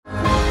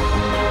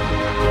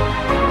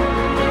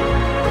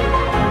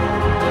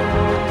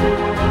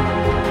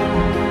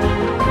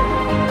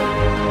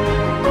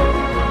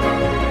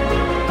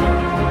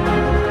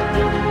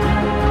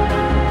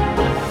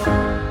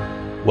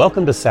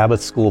Welcome to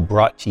Sabbath School,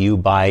 brought to you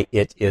by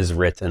It Is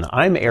Written.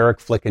 I'm Eric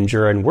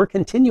Flickinger, and we're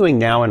continuing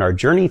now in our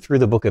journey through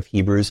the book of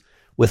Hebrews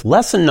with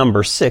lesson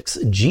number 6,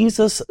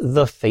 Jesus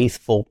the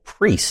Faithful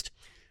Priest.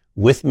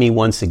 With me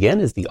once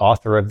again is the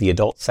author of the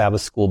Adult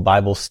Sabbath School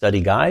Bible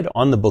Study Guide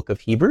on the book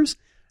of Hebrews,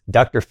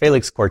 Dr.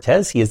 Felix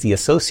Cortez. He is the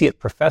Associate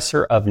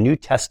Professor of New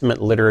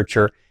Testament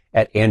Literature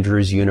at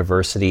Andrews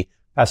University.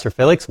 Pastor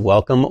Felix,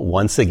 welcome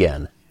once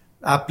again.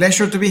 A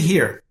pleasure to be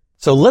here.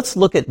 So let's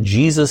look at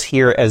Jesus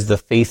here as the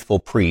faithful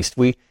priest.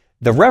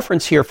 The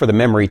reference here for the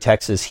memory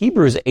text is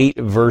Hebrews 8,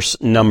 verse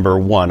number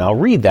 1. I'll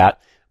read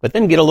that, but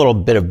then get a little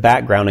bit of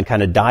background and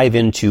kind of dive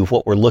into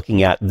what we're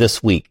looking at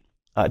this week.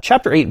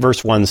 Chapter 8,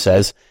 verse 1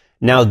 says,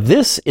 "Now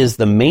this is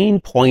the main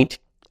point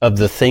of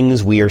the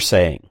things we are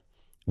saying.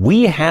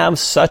 We have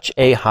such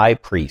a high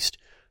priest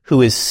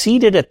who is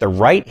seated at the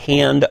right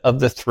hand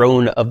of the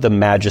throne of the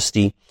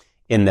majesty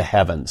in the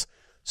heavens."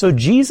 So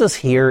Jesus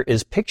here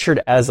is pictured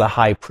as a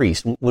high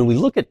priest. When we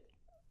look at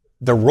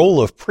the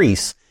role of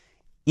priests,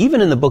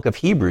 even in the book of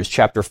Hebrews,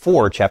 chapter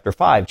 4, chapter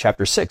 5,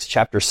 chapter 6,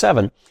 chapter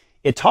 7,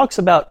 it talks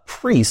about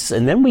priests,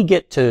 and then we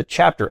get to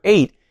chapter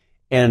 8,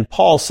 and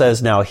Paul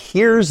says, now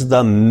here's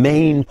the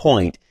main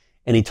point,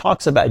 and he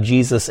talks about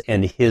Jesus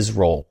and his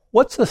role.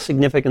 What's the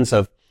significance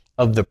of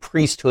the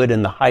priesthood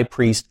and the high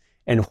priest,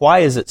 and why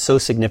is it so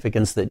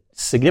significant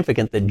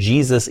that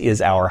Jesus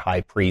is our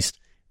high priest,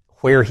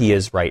 where he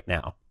is right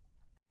now?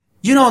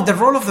 You know, the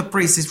role of the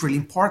priest is really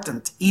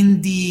important.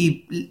 In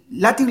the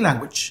Latin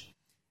language,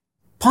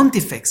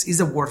 pontifex is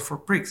a word for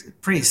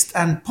priest,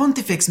 and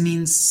pontifex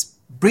means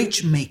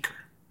bridge maker.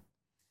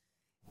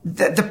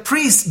 The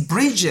priest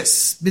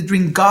bridges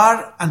between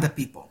God and the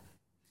people.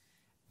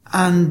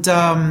 And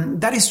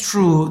that is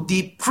true.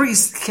 The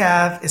priest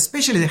had,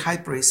 especially the high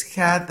priest,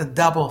 had a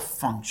double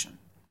function.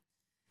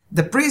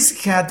 The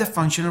priest had the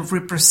function of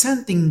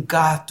representing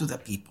God to the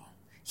people.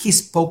 He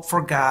spoke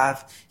for God.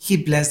 He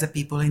blessed the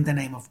people in the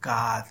name of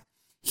God.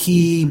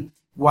 He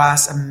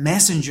was a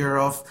messenger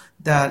of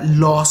the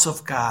laws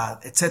of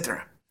God,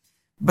 etc.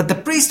 But the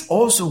priest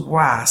also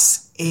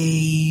was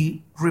a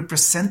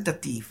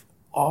representative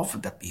of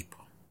the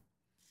people.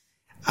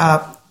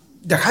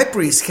 The high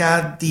priest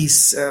had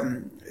this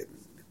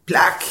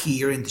plaque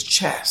here in the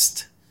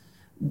chest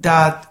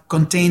that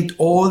contained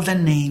all the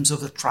names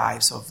of the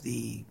tribes of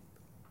the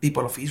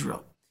people of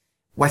Israel.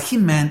 What he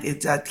meant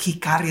is that he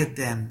carried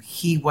them.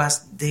 He was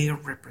their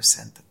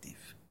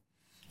representative.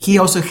 He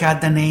also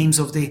had the names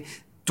of the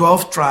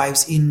 12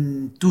 tribes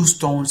in 2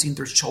 stones in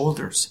their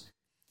shoulders.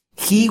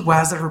 He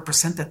was the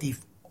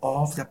representative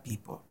of the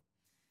people.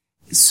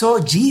 So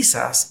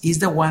Jesus is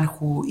the one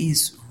who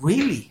is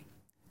really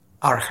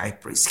our high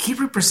priest. He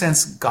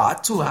represents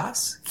God to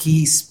us.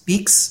 He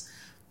speaks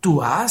to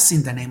us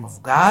in the name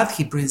of God.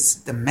 He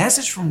brings the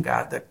message from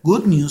God, the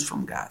good news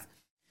from God.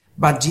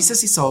 But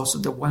Jesus is also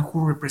the one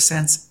who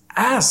represents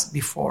us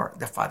before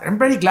the Father. I'm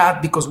very glad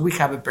because we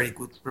have a very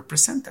good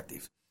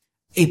representative,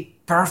 a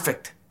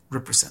perfect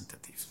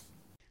representative.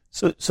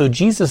 So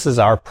Jesus is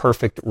our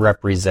perfect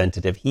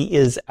representative. He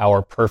is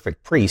our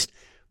perfect priest.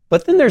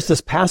 But then there's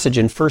this passage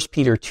in 1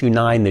 Peter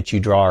 2:9 that you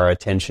draw our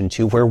attention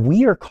to where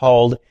we are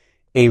called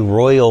a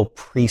royal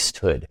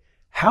priesthood.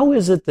 How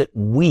is it that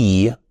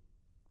we,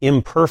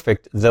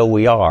 imperfect though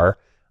we are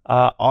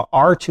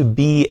to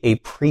be a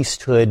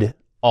priesthood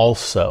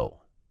also?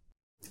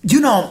 You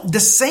know,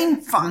 the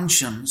same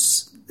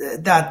functions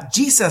that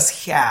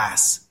Jesus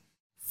has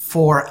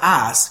for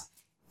us,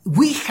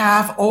 we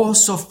have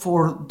also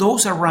for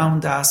those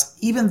around us,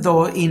 even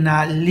though in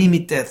a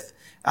limited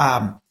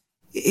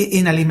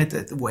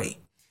way,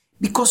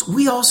 because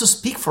we also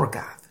speak for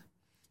God.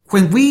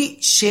 When we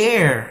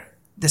share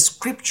the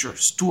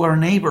scriptures to our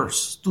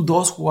neighbors, to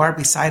those who are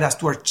beside us,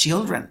 to our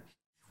children,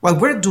 what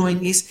we're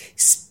doing is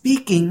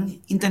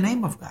speaking in the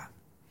name of God.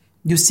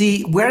 You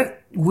see, we're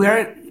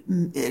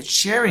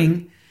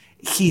sharing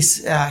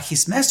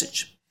his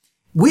message.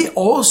 We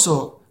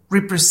also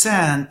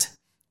represent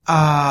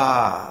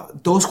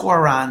those who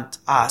are around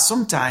us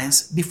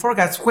sometimes before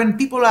God. When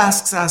people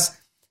ask us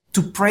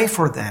to pray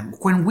for them,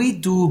 when we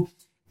do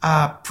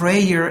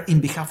prayer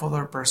in behalf of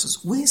other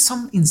persons, we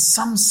in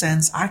some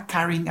sense are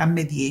carrying a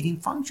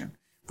mediating function.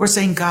 We're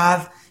saying,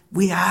 God,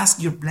 we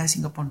ask your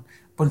blessing upon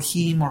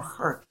him or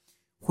her.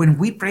 When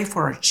we pray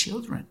for our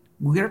children,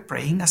 we are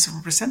praying as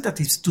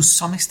representatives to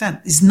some extent.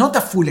 It's not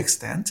a full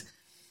extent,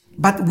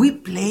 but we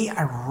play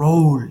a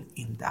role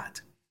in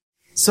that.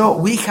 So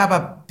we have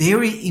a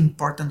very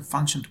important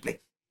function to play.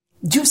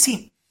 Do you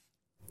see,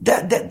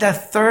 the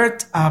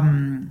third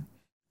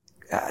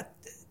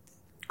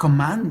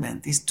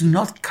commandment is do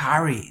not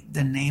carry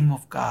the name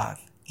of God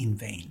in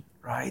vain,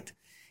 right?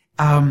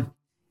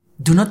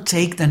 Do not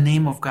take the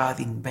name of God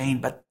in vain,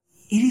 but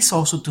it is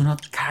also do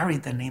not carry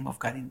the name of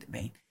God in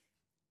vain.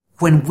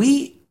 When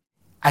we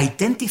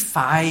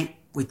identify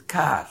with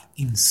God,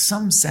 in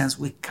some sense,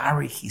 we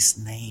carry his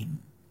name.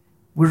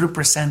 We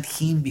represent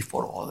him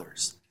before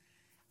others.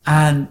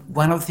 And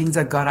one of the things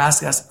that God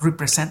asks us,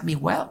 represent me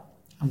well.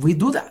 And we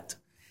do that.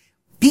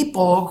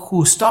 People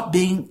who stop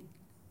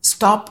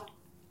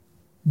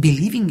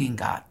believing in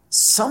God.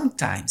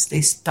 Sometimes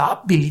they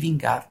stop believing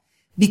God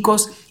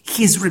because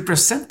his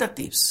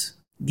representatives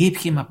give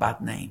him a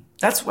bad name.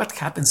 That's what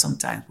happens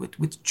sometimes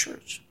with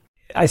church.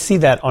 I see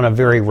that on a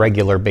very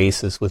regular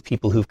basis with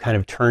people who've kind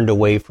of turned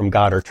away from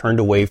God or turned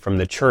away from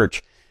the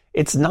church.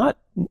 It's not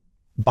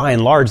by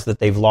and large that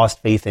they've lost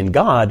faith in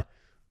God,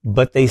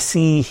 but they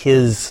see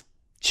his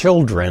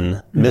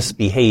children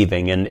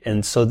misbehaving.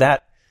 And so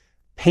that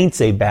paints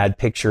a bad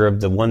picture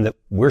of the one that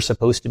we're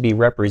supposed to be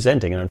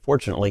representing. And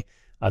unfortunately,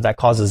 that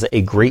causes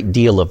a great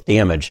deal of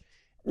damage.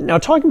 Now,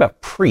 talking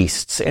about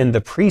priests and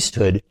the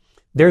priesthood,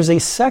 there's a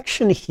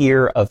section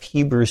here of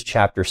Hebrews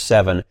chapter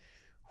 7,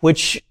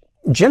 which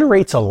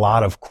generates a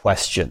lot of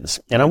questions.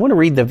 And I want to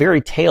read the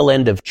very tail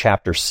end of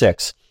chapter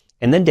 6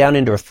 and then down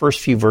into the first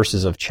few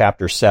verses of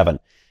chapter 7.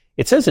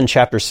 It says in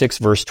chapter 6,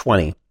 verse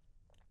 20,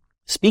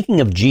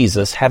 "Speaking of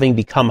Jesus, having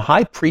become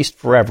high priest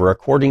forever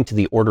according to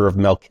the order of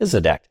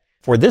Melchizedek,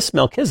 for this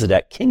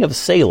Melchizedek, king of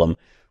Salem,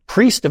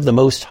 priest of the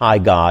Most High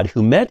God,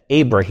 who met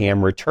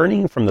Abraham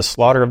returning from the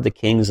slaughter of the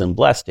kings and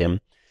blessed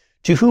him,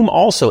 to whom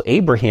also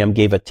Abraham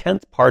gave a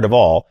 10th part of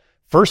all,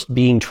 first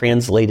being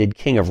translated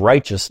king of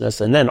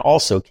righteousness, and then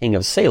also king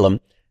of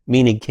Salem,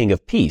 meaning king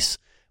of peace,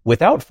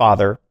 without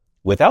father,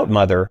 without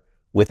mother,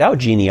 without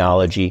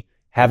genealogy,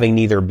 having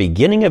neither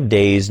beginning of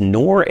days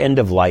nor end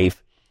of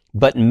life,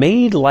 but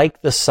made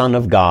like the Son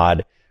of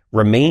God,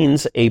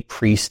 remains a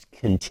priest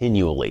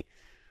continually."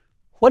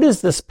 What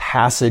is this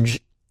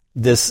passage,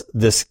 this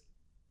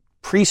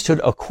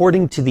priesthood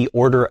according to the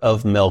order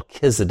of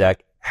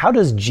Melchizedek? How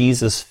does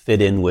Jesus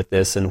fit in with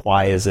this, and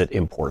why is it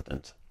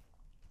important?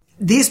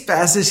 This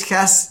passage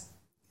has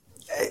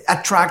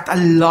attracted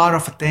a lot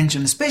of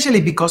attention,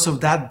 especially because of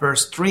that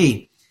verse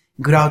 3.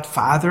 Without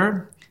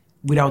father,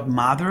 without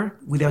mother,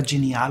 without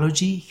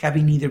genealogy,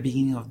 having neither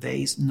beginning of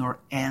days nor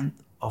end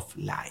of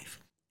life.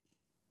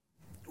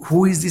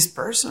 Who is this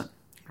person,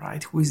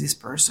 right? Who is this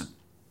person?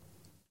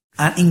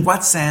 And in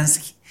what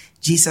sense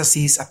Jesus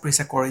is a priest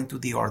according to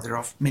the order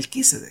of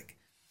Melchizedek?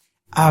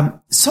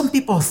 Some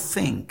people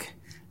think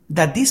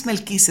that this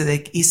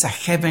Melchizedek is a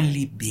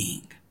heavenly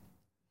being.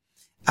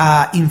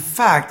 In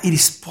fact, it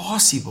is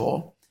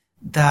possible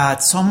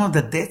that some of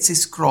the Dead Sea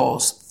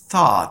Scrolls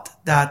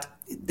thought that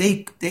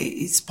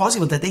it's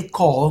possible that they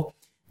call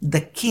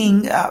the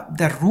king,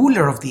 the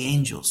ruler of the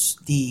angels,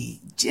 the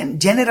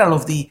general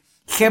of the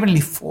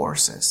heavenly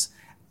forces,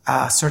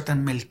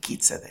 certain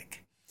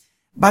Melchizedek.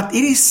 But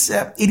it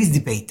is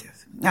debated.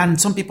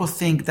 And some people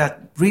think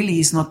that really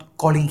is not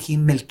calling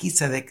him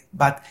Melchizedek,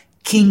 but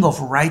king of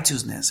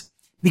righteousness,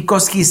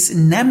 because his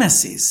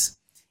nemesis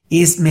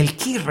is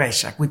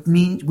Melchireshach,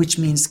 which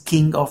means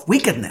king of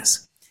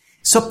wickedness.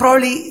 So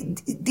probably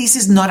this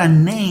is not a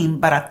name,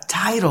 but a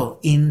title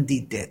in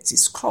the Dead Sea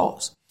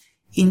Scrolls.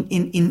 In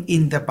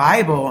the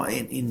Bible,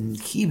 in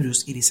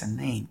Hebrews, it is a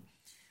name.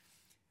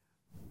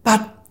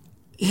 But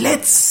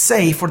let's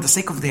say, for the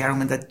sake of the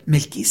argument, that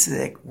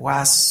Melchizedek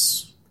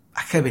was a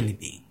heavenly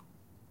being,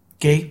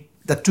 okay,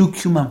 that took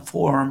human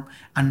form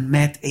and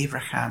met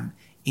Abraham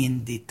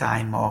in the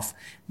time of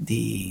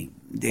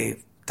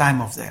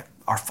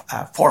our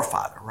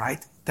forefather,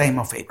 right? Time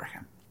of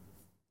Abraham.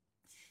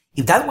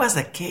 If that was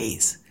the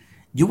case,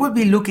 you will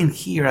be looking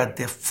here at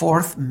the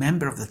fourth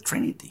member of the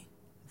Trinity,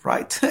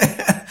 right?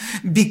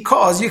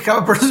 Because you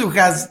have a person who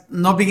has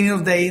no beginning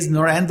of days,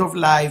 nor end of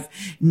life,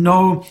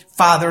 no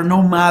father,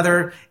 no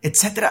mother,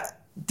 etc.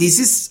 This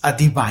is a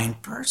divine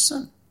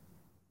person.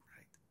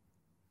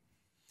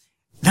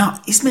 Now,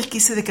 is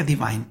Melchizedek a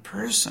divine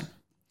person?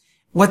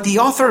 What the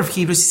author of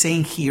Hebrews is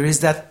saying here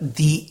is that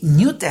the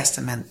New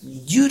Testament,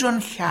 you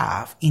don't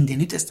have in the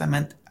New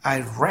Testament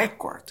a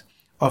record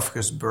of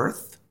his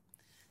birth.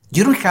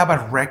 You don't have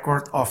a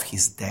record of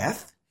his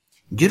death.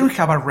 You don't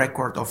have a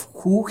record of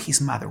who his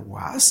mother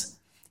was.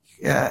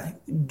 You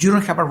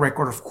don't have a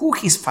record of who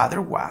his father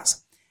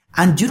was.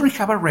 And you don't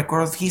have a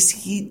record of his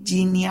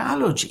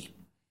genealogy.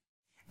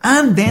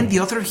 And then the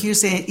author here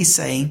is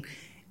saying,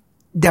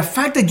 the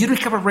fact that you don't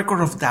have a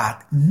record of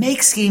that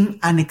makes him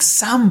an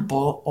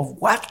example of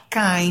what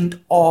kind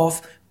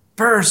of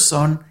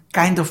person,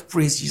 kind of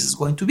priest Jesus is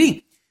going to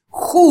be.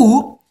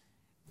 Who,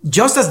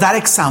 just as that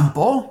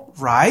example,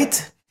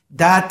 right,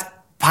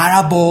 that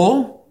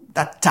parable,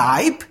 that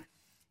type,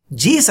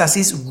 Jesus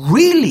is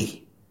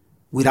really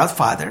without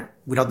father,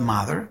 without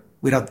mother,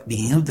 without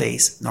beginning of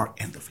days, nor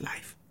end of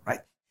life,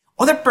 right?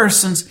 Other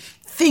persons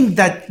think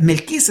that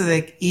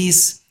Melchizedek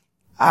is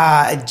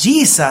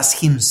Jesus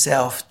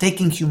himself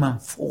taking human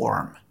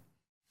form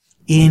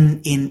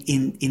in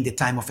the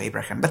time of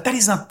Abraham. But that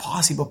is not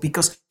possible,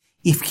 because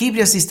if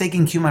Hebrews is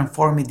taking human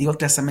form in the Old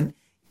Testament,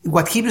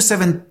 what Hebrews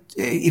 7,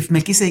 if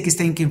Melchizedek is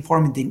taking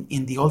form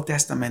in the Old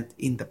Testament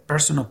in the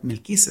person of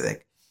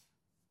Melchizedek,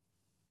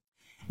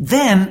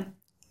 then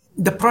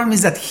the problem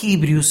is that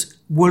Hebrews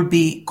will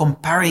be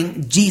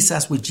comparing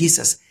Jesus with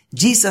Jesus.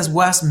 Jesus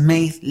was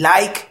made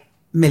like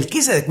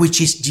Melchizedek, which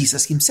is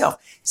Jesus himself.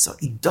 So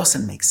it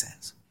doesn't make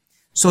sense.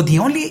 So the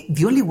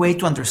only way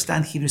to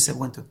understand Hebrews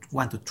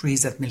 1-3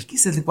 is that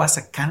Melchizedek was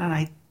a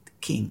Canaanite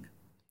king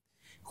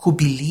who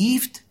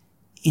believed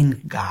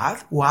in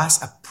God,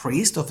 was a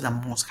priest of the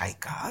Most High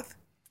God.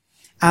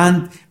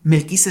 And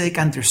Melchizedek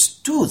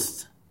understood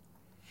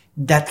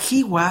that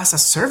he was a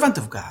servant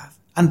of God,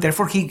 and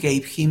therefore he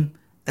gave him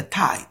the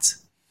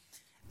tithes.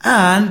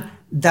 And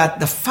that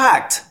the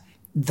fact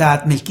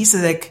that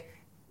Melchizedek,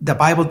 the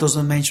Bible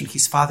doesn't mention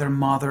his father,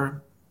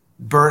 mother,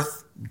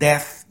 birth,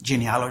 death,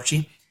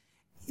 genealogy,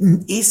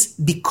 is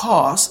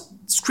because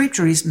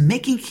Scripture is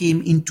making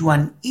him into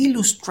an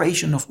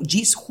illustration of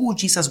who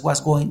Jesus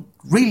was going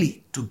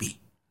really to be.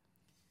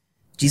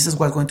 Jesus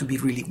was going to be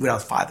really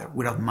without father,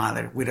 without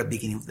mother, without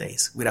beginning of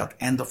days, without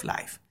end of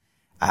life,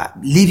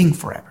 living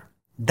forever.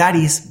 That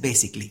is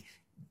basically,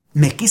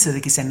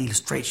 Melchizedek is an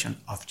illustration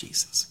of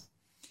Jesus.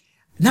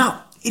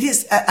 Now, it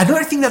is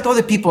another thing that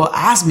other people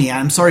ask me,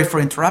 I'm sorry for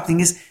interrupting,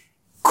 is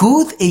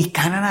could a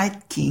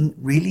Canaanite king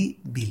really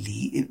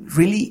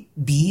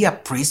be a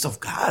priest of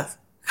God?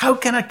 How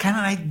can a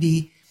Canaanite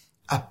be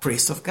a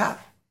priest of God?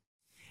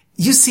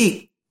 You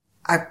see,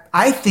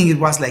 I think it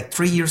was like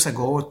 3 years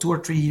ago, 2 or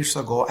 3 years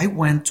ago, I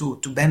went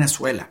to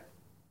Venezuela.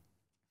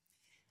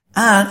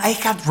 And I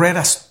had read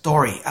a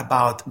story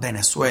about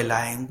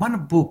Venezuela in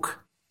one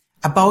book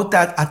about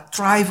that a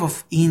tribe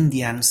of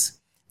Indians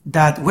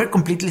that were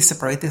completely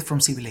separated from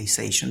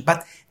civilization.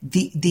 But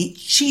the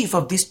chief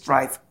of this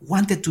tribe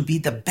wanted to be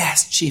the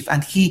best chief,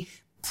 and he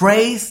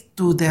prayed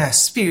to the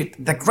spirit,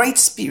 the great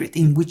spirit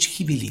in which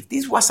he believed.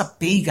 This was a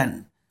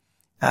pagan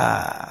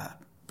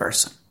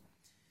person.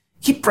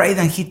 He prayed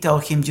and he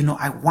told him,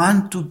 I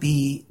want to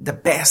be the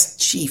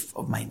best chief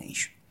of my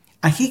nation.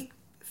 And he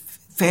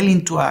fell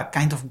into a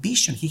kind of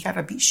vision. He had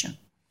a vision.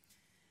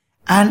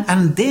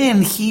 And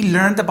then he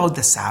learned about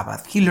the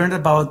Sabbath. He learned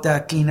about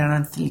the clean and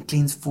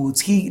unclean foods.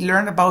 He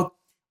learned about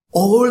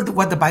all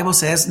what the Bible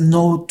says,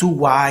 no two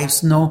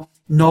wives, all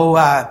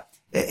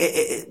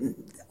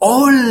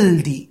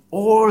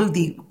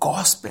the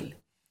gospel.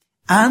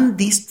 And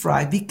this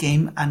tribe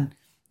became a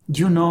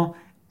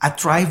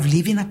tribe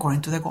living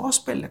according to the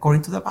gospel,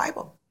 according to the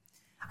Bible.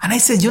 And I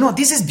said,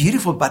 this is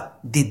beautiful, but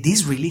did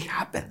this really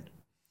happen?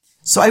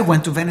 So I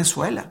went to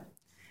Venezuela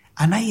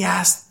and I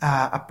asked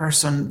a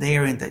person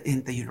there in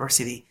the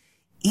university,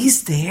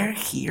 is there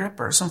here a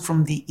person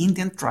from the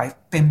Indian tribe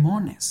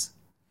Pemones?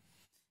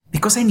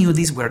 Because I knew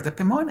these were the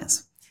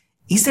Pemones.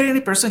 Is there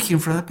any person here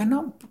from the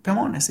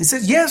Pemones? He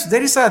said, yes,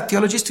 there is a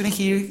theology student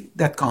here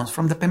that comes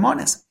from the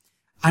Pemones.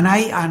 And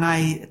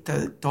I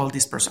told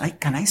this person,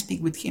 can I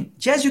speak with him?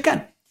 Yes, you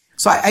can.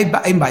 So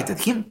I invited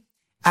him.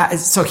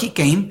 So he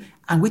came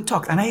and we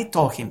talked, and I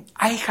told him,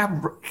 I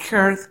have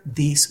heard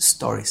these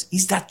stories.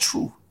 Is that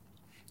true?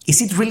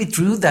 Is it really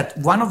true that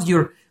one of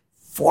your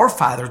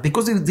forefathers,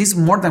 because this is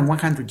more than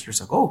 100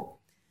 years ago,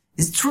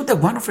 is it true that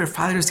one of your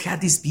fathers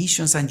had these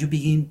visions and you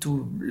begin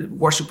to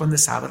worship on the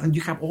Sabbath and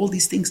you have all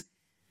these things?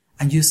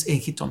 And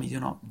he told me,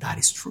 that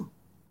is true.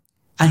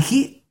 And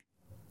he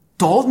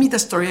told me the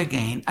story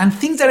again and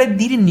things that I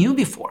didn't knew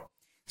before.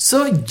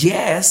 So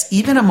yes,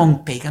 even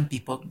among pagan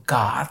people,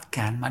 God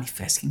can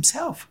manifest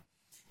himself.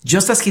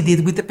 Just as he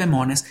did with the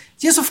Pemones.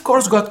 Yes, of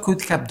course, God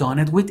could have done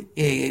it with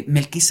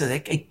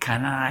Melchizedek, a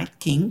Canaanite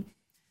king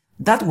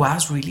that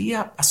was really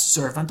a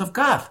servant of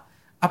God,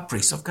 a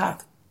priest of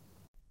God.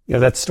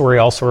 That story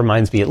also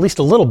reminds me at least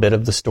a little bit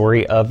of the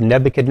story of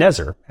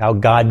Nebuchadnezzar, how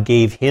God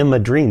gave him a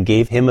dream,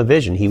 gave him a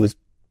vision. He was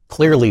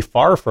clearly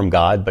far from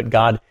God, but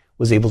God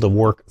was able to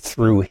work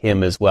through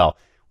him as well,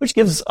 which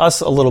gives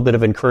us a little bit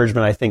of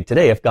encouragement, I think,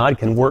 today. If God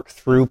can work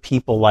through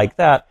people like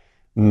that,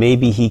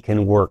 maybe he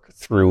can work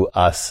through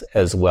us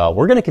as well.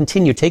 We're going to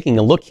continue taking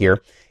a look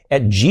here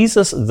at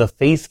Jesus, the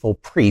faithful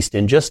priest,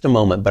 in just a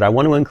moment. But I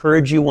want to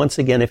encourage you once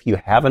again, if you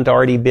haven't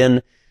already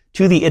been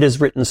to the It Is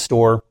Written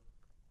store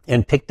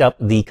and picked up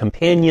the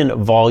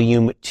companion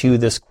volume to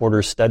this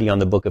quarter's study on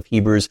the book of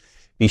Hebrews,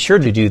 be sure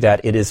to do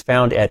that. It is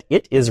found at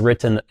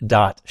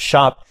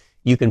itiswritten.shop.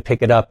 You can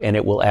pick it up and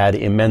it will add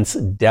immense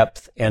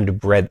depth and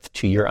breadth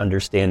to your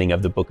understanding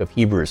of the book of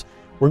Hebrews.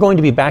 We're going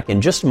to be back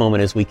in just a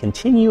moment as we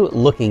continue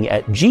looking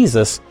at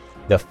Jesus,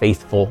 the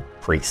faithful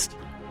priest.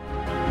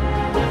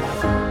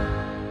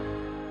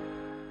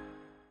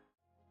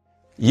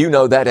 You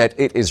know that at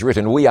It Is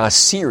Written, we are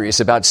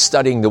serious about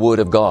studying the Word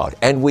of God,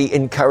 and we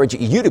encourage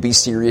you to be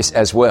serious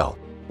as well.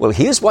 Well,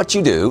 here's what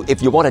you do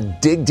if you want to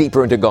dig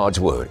deeper into God's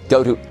Word.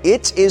 Go to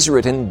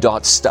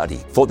itiswritten.study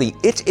for the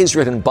It Is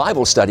Written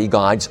Bible Study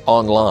Guides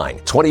online.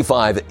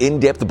 25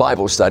 in-depth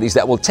Bible studies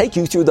that will take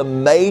you through the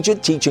major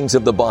teachings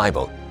of the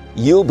Bible.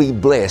 You'll be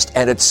blessed,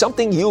 and it's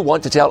something you'll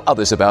want to tell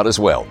others about as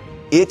well.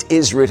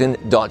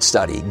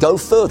 Itiswritten.study. Go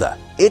further.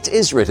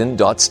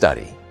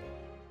 Itiswritten.study.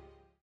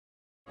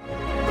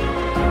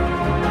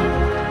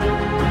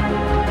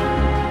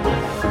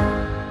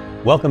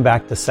 Welcome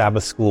back to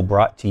Sabbath School,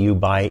 brought to you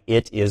by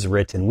It Is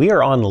Written. We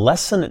are on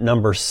lesson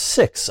number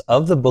 6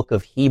 of the book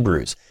of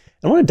Hebrews.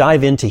 I want to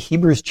dive into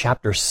Hebrews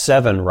chapter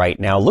 7 right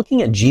now,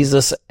 looking at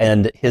Jesus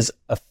and his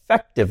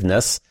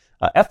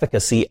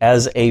efficacy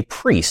as a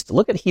priest.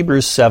 Look at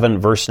Hebrews 7,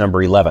 verse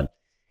number 11.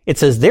 It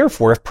says,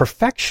 "Therefore, if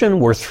perfection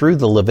were through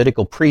the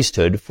Levitical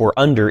priesthood, for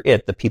under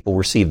it the people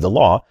received the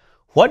law,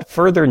 what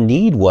further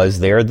need was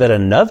there that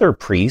another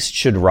priest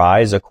should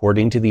rise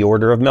according to the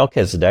order of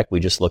Melchizedek? We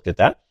just looked at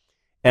that.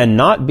 And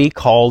not be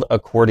called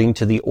according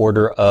to the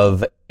order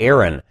of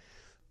Aaron.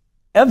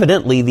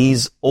 Evidently,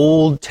 these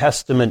Old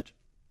Testament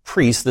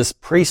priests, this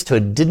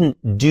priesthood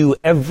didn't do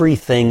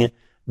everything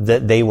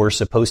that they were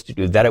supposed to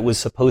do, that it was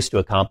supposed to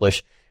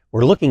accomplish.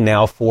 We're looking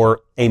now for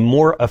a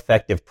more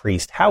effective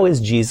priest. How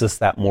is Jesus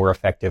that more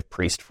effective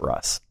priest for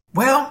us?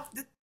 Well,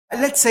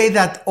 let's say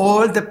that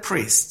all the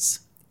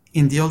priests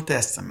in the Old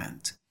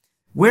Testament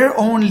were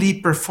only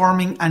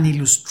performing an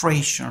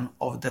illustration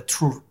of the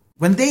truth.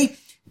 When they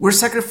were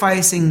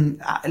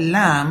sacrificing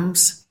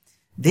lambs,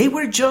 they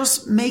were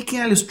just making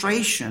an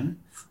illustration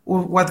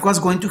of what was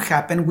going to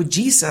happen with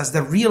Jesus,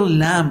 the real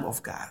Lamb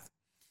of God.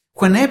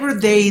 Whenever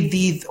they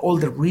did all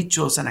the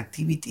rituals and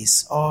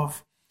activities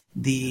of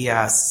the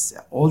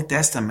Old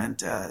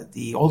Testament,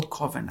 the Old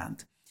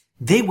Covenant,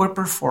 they were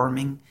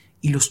performing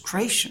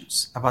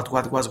illustrations about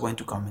what was going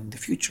to come in the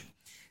future.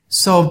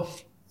 So,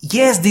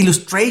 yes, the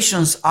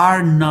illustrations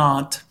are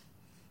not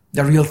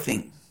the real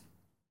thing,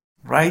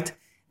 right?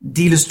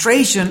 The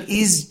illustration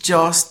is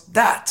just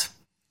that,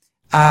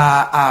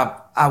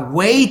 a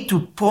way to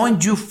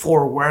point you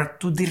forward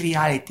to the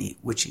reality,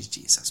 which is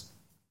Jesus.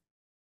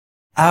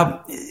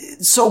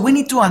 So we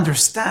need to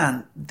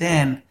understand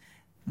then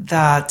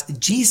that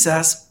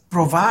Jesus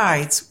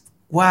provides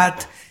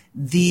what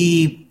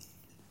the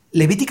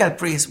Levitical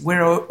priests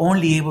were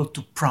only able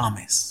to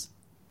promise,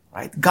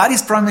 right? God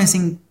is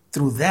promising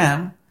through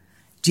them.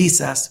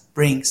 Jesus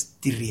brings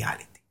the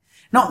reality.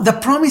 Now, the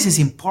promise is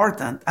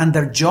important, and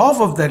the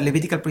job of the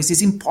Levitical priests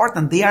is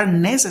important. They are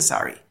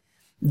necessary.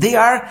 They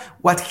are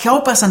what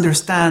help us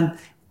understand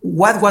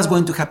what was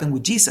going to happen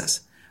with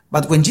Jesus.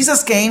 But when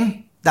Jesus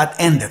came, that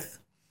ended.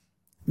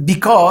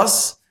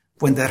 Because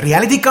when the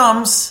reality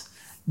comes,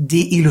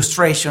 the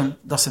illustration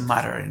doesn't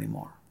matter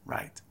anymore,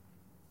 right?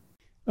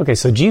 Okay,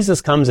 so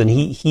Jesus comes and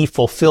he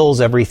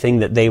fulfills everything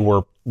that they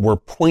were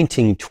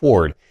pointing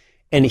toward.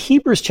 And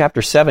Hebrews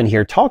chapter 7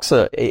 here talks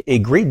a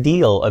great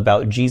deal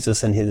about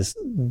Jesus and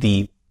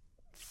the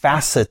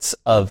facets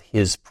of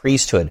his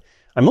priesthood.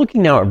 I'm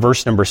looking now at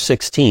verse number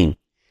 16.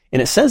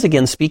 And it says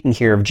again, speaking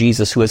here of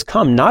Jesus, who has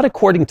come not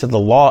according to the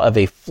law of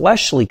a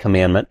fleshly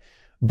commandment,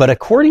 but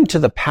according to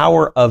the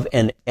power of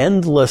an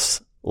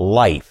endless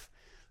life.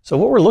 So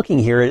what we're looking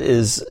here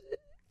is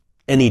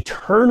an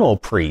eternal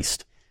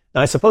priest.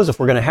 Now, I suppose if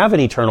we're going to have an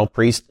eternal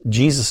priest,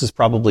 Jesus is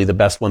probably the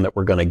best one that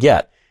we're going to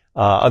get.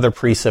 Other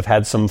priests have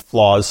had some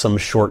flaws, some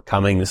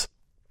shortcomings,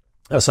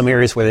 some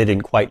areas where they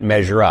didn't quite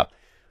measure up.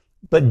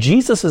 But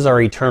Jesus is our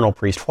eternal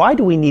priest. Why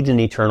do we need an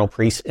eternal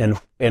priest, and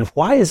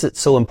why is it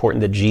so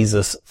important that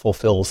Jesus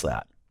fulfills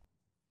that?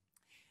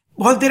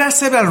 Well, there are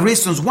several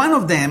reasons. One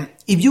of them,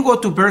 if you go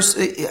to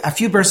a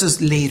few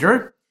verses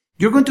later,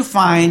 you're going to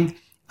find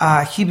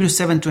Hebrews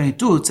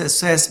 7:22. It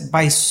says,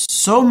 by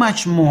so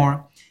much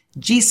more,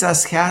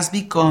 Jesus has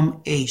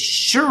become a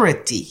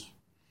surety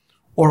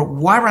or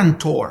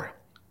warrantor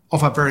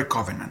of a very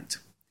covenant.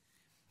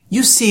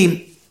 You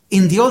see,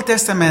 in the Old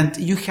Testament,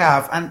 you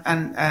have, and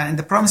in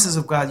the promises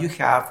of God, you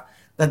have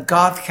that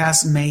God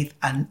has made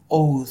an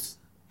oath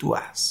to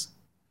us.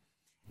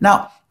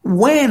 Now,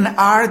 when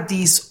are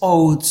these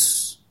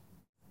oaths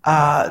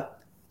valid?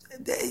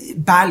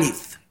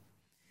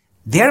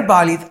 They're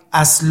valid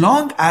as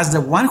long as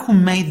the one who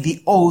made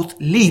the oath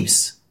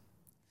lives,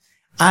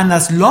 and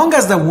as long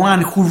as the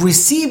one who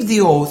received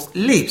the oath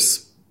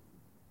lives,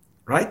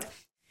 right?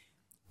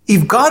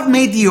 If God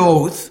made the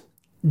oath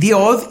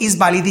is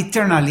valid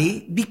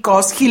eternally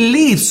because he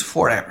lives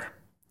forever.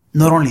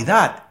 Not only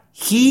that,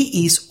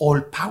 he is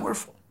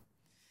all-powerful.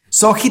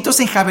 So he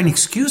doesn't have any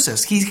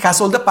excuses. He has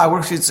all the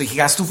power, so he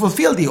has to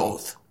fulfill the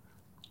oath,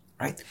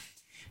 right?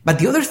 But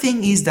the other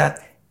thing is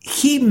that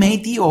he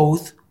made the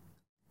oath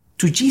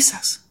to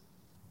Jesus.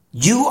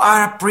 You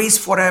are a priest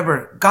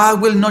forever.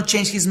 God will not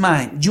change his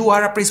mind. You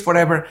are a priest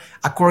forever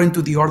according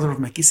to the order of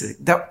Melchizedek.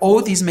 The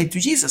oath is made to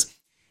Jesus.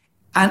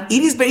 And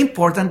it is very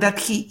important that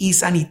he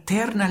is an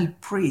eternal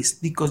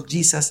priest because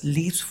Jesus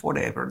lives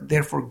forever.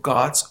 Therefore,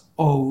 God's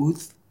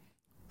oath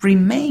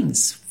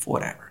remains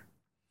forever.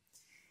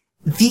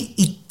 The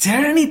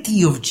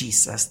eternity of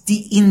Jesus,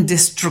 the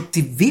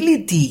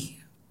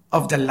indestructibility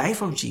of the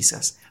life of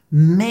Jesus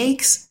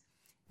makes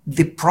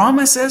the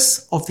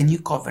promises of the new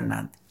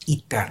covenant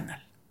eternal,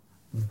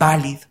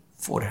 valid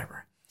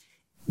forever.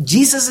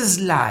 Jesus'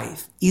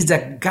 life is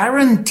the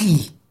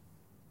guarantee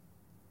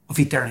of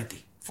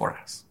eternity for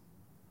us.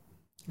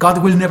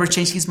 God will never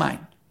change his mind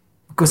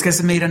because he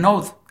has made an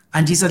oath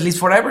and Jesus lives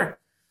forever.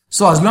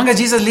 So as long as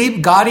Jesus lives,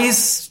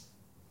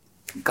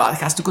 God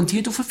has to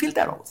continue to fulfill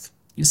that oath.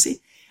 You see?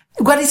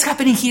 What is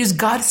happening here is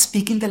God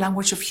speaking the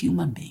language of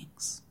human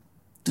beings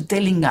to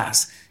telling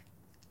us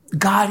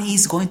God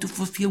is going to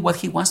fulfill what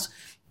he wants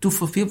to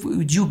fulfill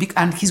with you,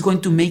 and he's going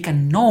to make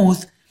an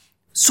oath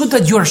so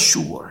that you're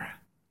sure.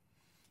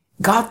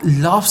 God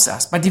loves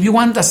us, but if you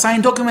want a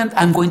signed document,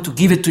 I'm going to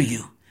give it to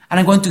you. And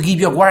I'm going to give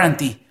you a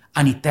warranty,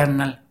 an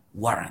eternal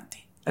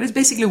warranty. That is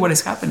basically what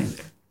is happening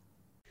there.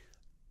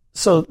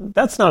 So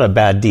that's not a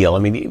bad deal. I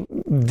mean,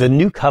 the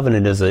new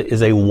covenant is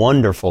a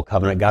wonderful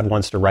covenant. God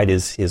wants to write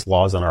his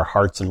laws on our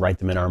hearts and write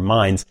them in our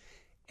minds.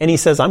 And he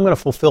says, I'm going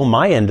to fulfill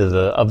my end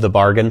of the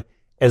bargain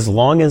as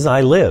long as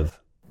I live.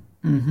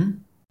 Mm-hmm.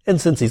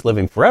 And since he's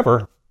living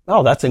forever,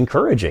 oh, that's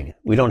encouraging.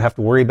 We don't have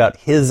to worry about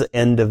his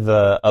end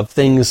of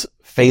things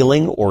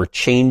failing or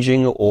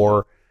changing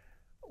or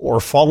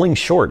falling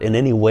short in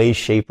any way,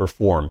 shape, or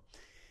form.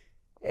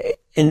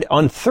 And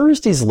on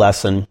Thursday's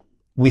lesson,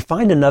 we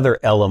find another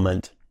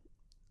element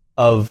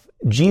of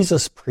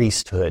Jesus'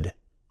 priesthood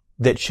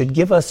that should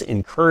give us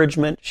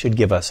encouragement, should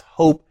give us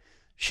hope,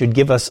 should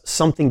give us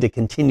something to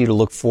continue to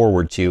look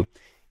forward to.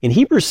 In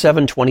Hebrews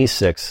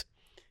 7:26,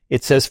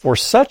 it says, "For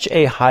such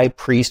a high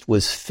priest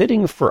was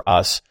fitting for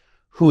us,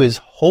 who is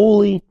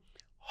holy,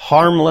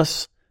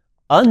 harmless,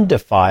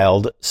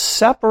 undefiled,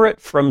 separate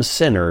from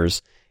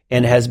sinners,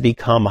 and has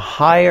become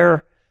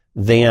higher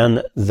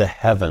than the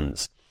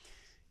heavens."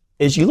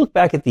 As you look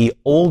back at the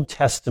Old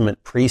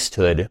Testament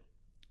priesthood,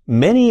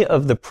 many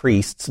of the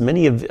priests,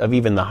 many of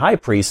even the high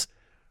priests,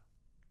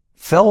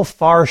 fell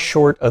far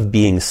short of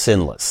being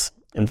sinless.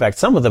 In fact,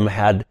 some of them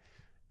had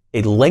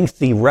a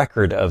lengthy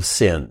record of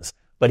sins.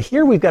 But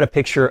here we've got a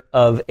picture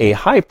of a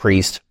high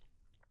priest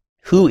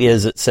who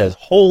is, it says,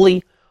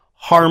 holy,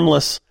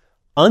 harmless,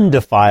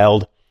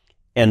 undefiled,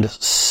 and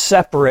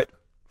separate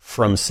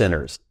from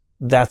sinners.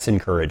 That's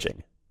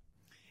encouraging.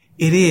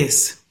 It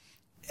is.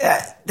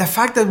 The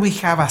fact that we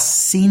have a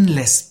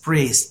sinless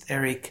priest,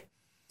 Eric,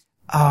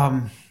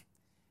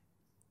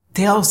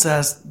 tells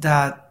us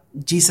that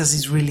Jesus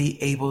is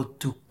really able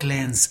to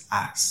cleanse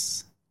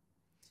us.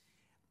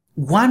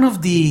 One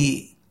of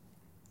the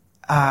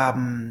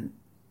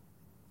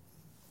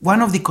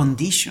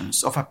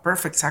conditions of a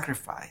perfect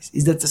sacrifice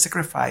is that the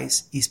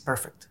sacrifice is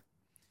perfect.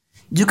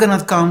 You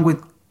cannot come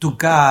to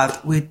God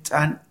with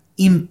an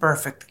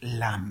imperfect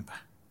lamb,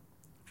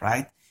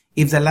 right?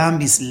 If the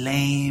lamb is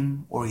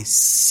lame or is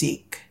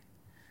sick,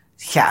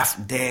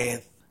 half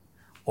dead,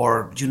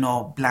 or,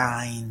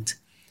 blind,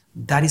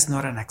 that is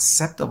not an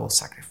acceptable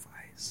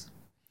sacrifice.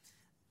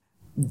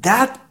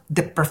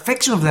 The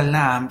perfection of the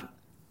lamb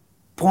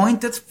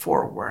pointed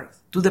forward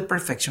to the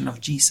perfection of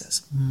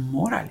Jesus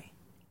morally.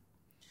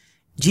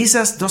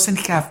 Jesus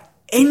doesn't have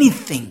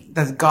anything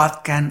that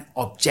God can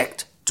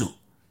object to.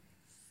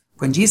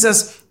 When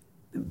Jesus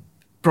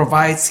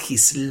provides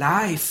his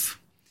life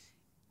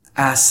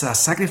as a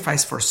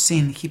sacrifice for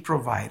sin, he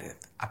provided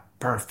a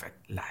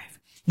perfect life.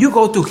 You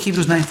go to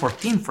Hebrews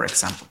 9:14, for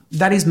example.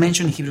 That is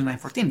mentioned in Hebrews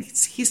 9:14.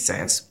 He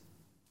says,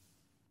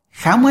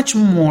 "How much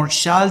more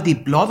shall the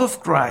blood of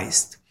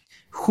Christ,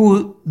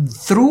 who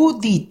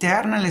through the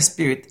eternal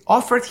Spirit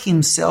offered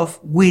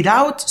himself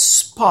without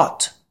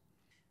spot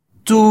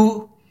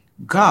to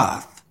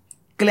God,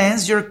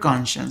 cleanse your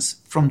conscience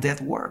from dead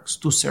works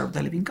to serve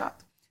the living God?"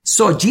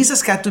 So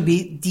Jesus had to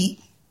be the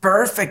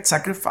perfect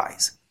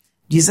sacrifice.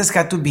 Jesus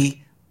had to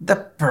be the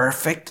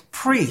perfect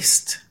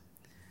priest.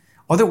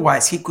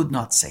 Otherwise, he could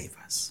not save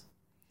us.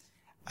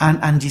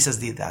 And Jesus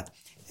did that.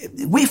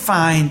 We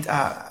find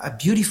a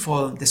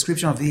beautiful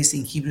description of this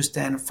in Hebrews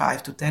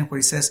 10:5-10, where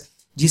it says,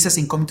 Jesus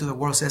in coming to the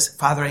world says,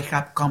 "Father, I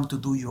have come to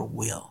do your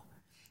will.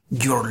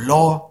 Your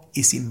law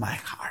is in my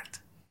heart."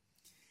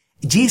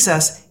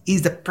 Jesus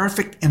is the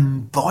perfect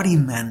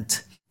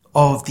embodiment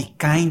of the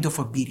kind of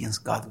obedience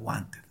God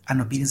wanted,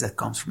 an obedience that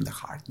comes from the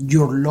heart.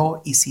 Your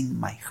law is in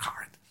my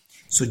heart.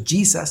 So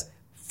Jesus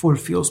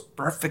fulfills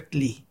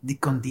perfectly the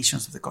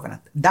conditions of the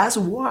covenant. That's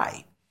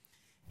why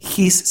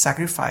his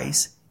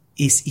sacrifice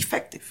is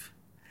effective.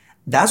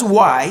 That's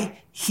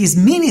why his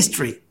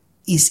ministry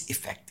is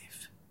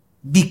effective.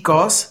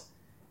 Because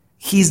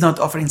he's not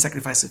offering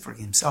sacrifices for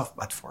himself,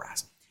 but for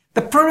us.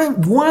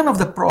 One of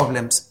the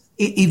problems,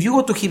 if you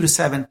go to Hebrews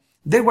 7,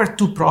 there were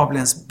two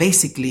problems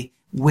basically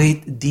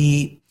with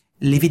the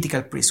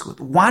Levitical priesthood.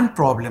 One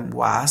problem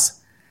was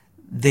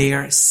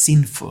their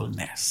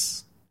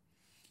sinfulness.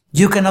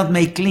 You cannot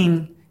make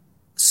clean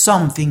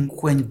something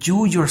when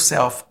you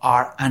yourself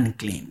are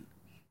unclean.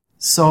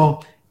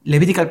 So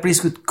Levitical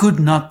priesthood could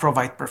not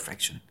provide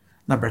perfection.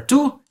 Number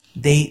two,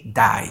 they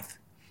died.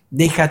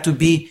 They had to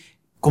be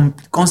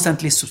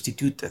constantly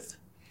substituted.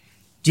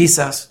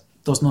 Jesus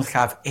does not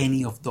have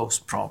any of those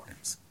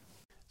problems.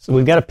 So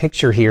we've got a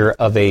picture here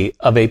of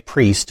a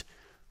priest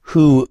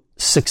who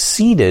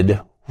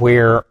succeeded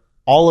where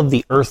all of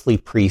the earthly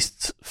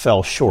priests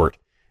fell short.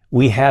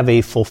 We have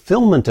a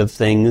fulfillment of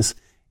things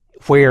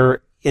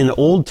where in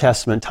Old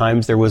Testament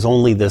times there was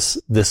only this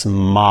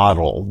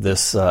model,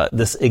 this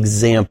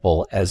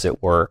example, as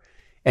it were.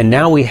 And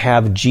now we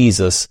have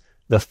Jesus,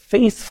 the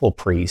faithful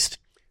priest,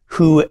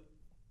 who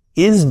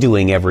is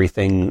doing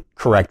everything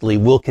correctly,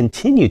 will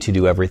continue to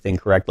do everything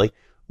correctly,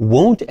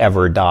 won't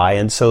ever die,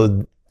 and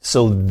so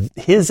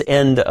his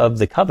end of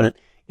the covenant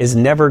is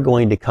never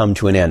going to come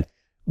to an end.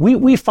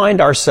 We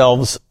find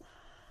ourselves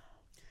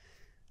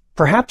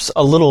perhaps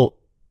a little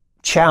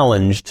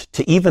challenged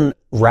to even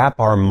wrap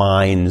our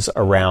minds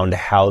around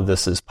how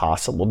this is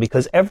possible,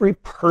 because every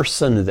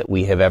person that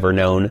we have ever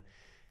known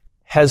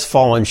has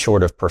fallen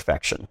short of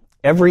perfection.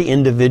 Every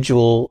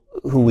individual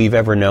who we've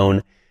ever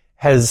known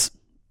has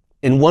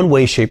in one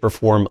way, shape, or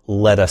form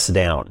let us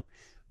down.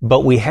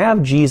 But we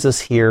have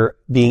Jesus here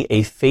being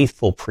a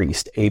faithful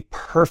priest, a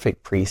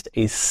perfect priest,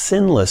 a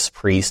sinless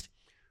priest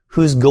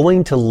who's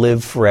going to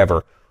live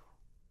forever.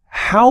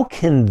 How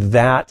can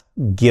that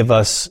give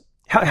us,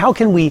 how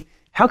can we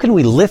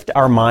lift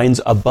our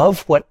minds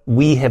above what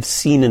we have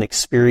seen and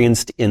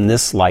experienced in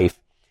this life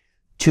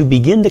to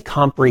begin to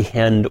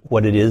comprehend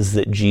what it is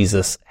that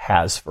Jesus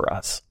has for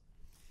us?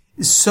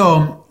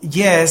 So,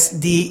 yes,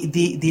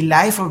 the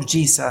life of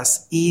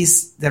Jesus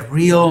is the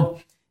real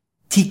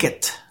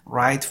ticket,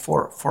 right,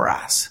 for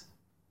us.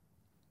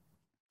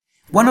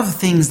 One of the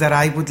things that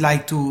I would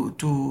like to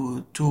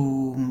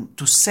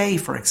say,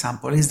 for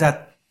example, is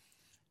that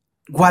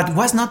what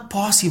was not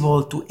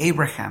possible to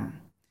Abraham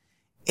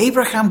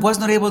was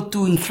not able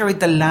to inherit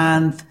the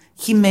land.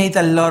 He made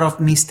a lot of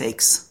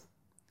mistakes.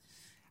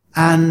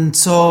 And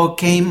so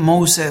came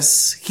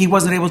Moses. He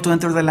wasn't able to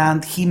enter the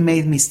land. He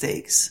made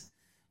mistakes.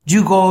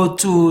 You go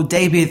to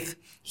David.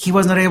 He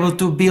was not able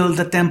to build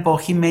the temple.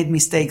 He made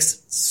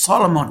mistakes.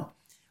 Solomon.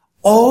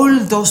 All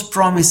those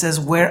promises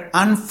were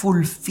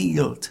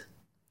unfulfilled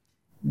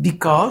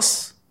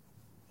because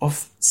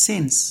of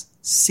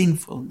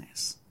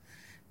sinfulness.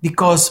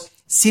 Because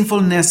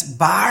sinfulness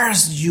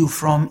bars you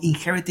from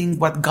inheriting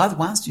what God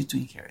wants you to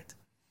inherit.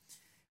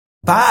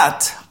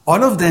 But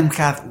all of them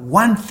had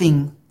one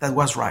thing that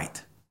was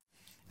right.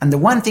 And the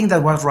one thing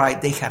that was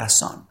right, they had a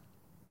son,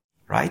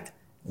 right?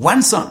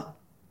 One son,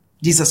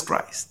 Jesus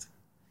Christ.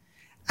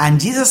 And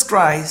Jesus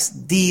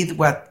Christ did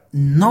what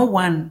no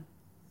one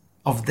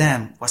of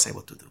them was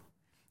able to do.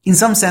 In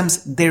some sense,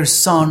 their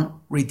son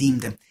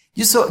redeemed them.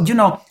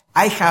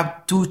 I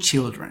have 2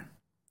 children.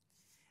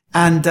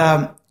 And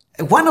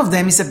one of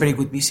them is a very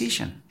good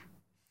musician.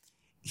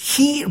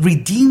 He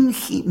redeemed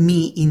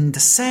me in the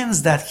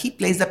sense that he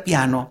plays the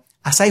piano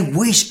as I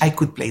wish I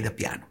could play the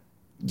piano.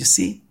 You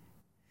see?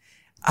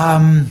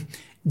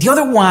 The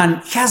other one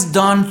has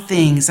done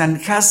things and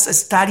has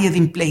studied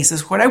in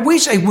places where I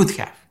wish I would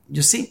have.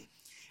 You see?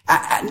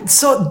 And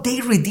so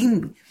they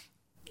redeemed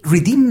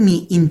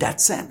me in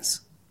that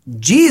sense.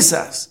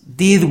 Jesus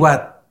did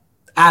what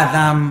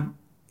Adam,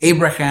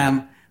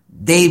 Abraham,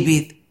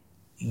 David,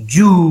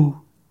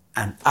 you,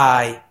 and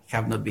I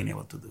have not been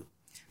able to do.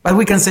 But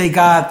we can say,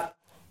 God,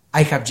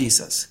 I have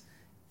Jesus.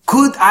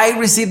 Could I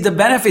receive the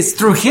benefits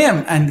through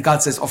him? And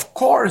God says, of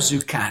course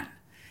you can.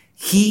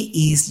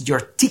 He is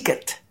your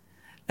ticket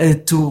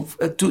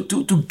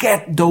to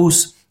get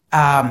those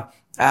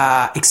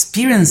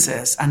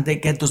experiences and they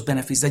get those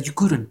benefits that you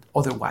couldn't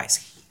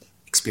otherwise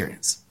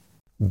experience.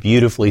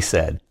 Beautifully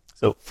said.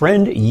 So,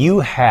 friend, you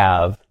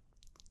have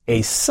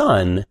a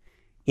son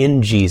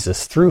in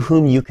Jesus through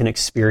whom you can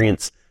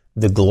experience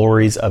the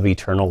glories of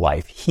eternal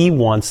life. He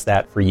wants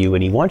that for you,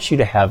 and he wants you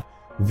to have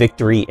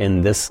victory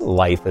in this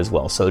life as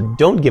well. So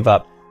don't give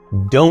up.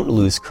 Don't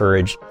lose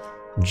courage.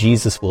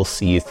 Jesus will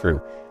see you through.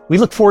 We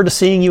look forward to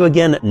seeing you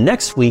again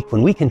next week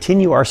when we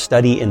continue our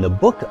study in the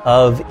book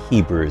of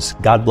Hebrews.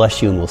 God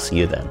bless you, and we'll see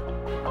you then.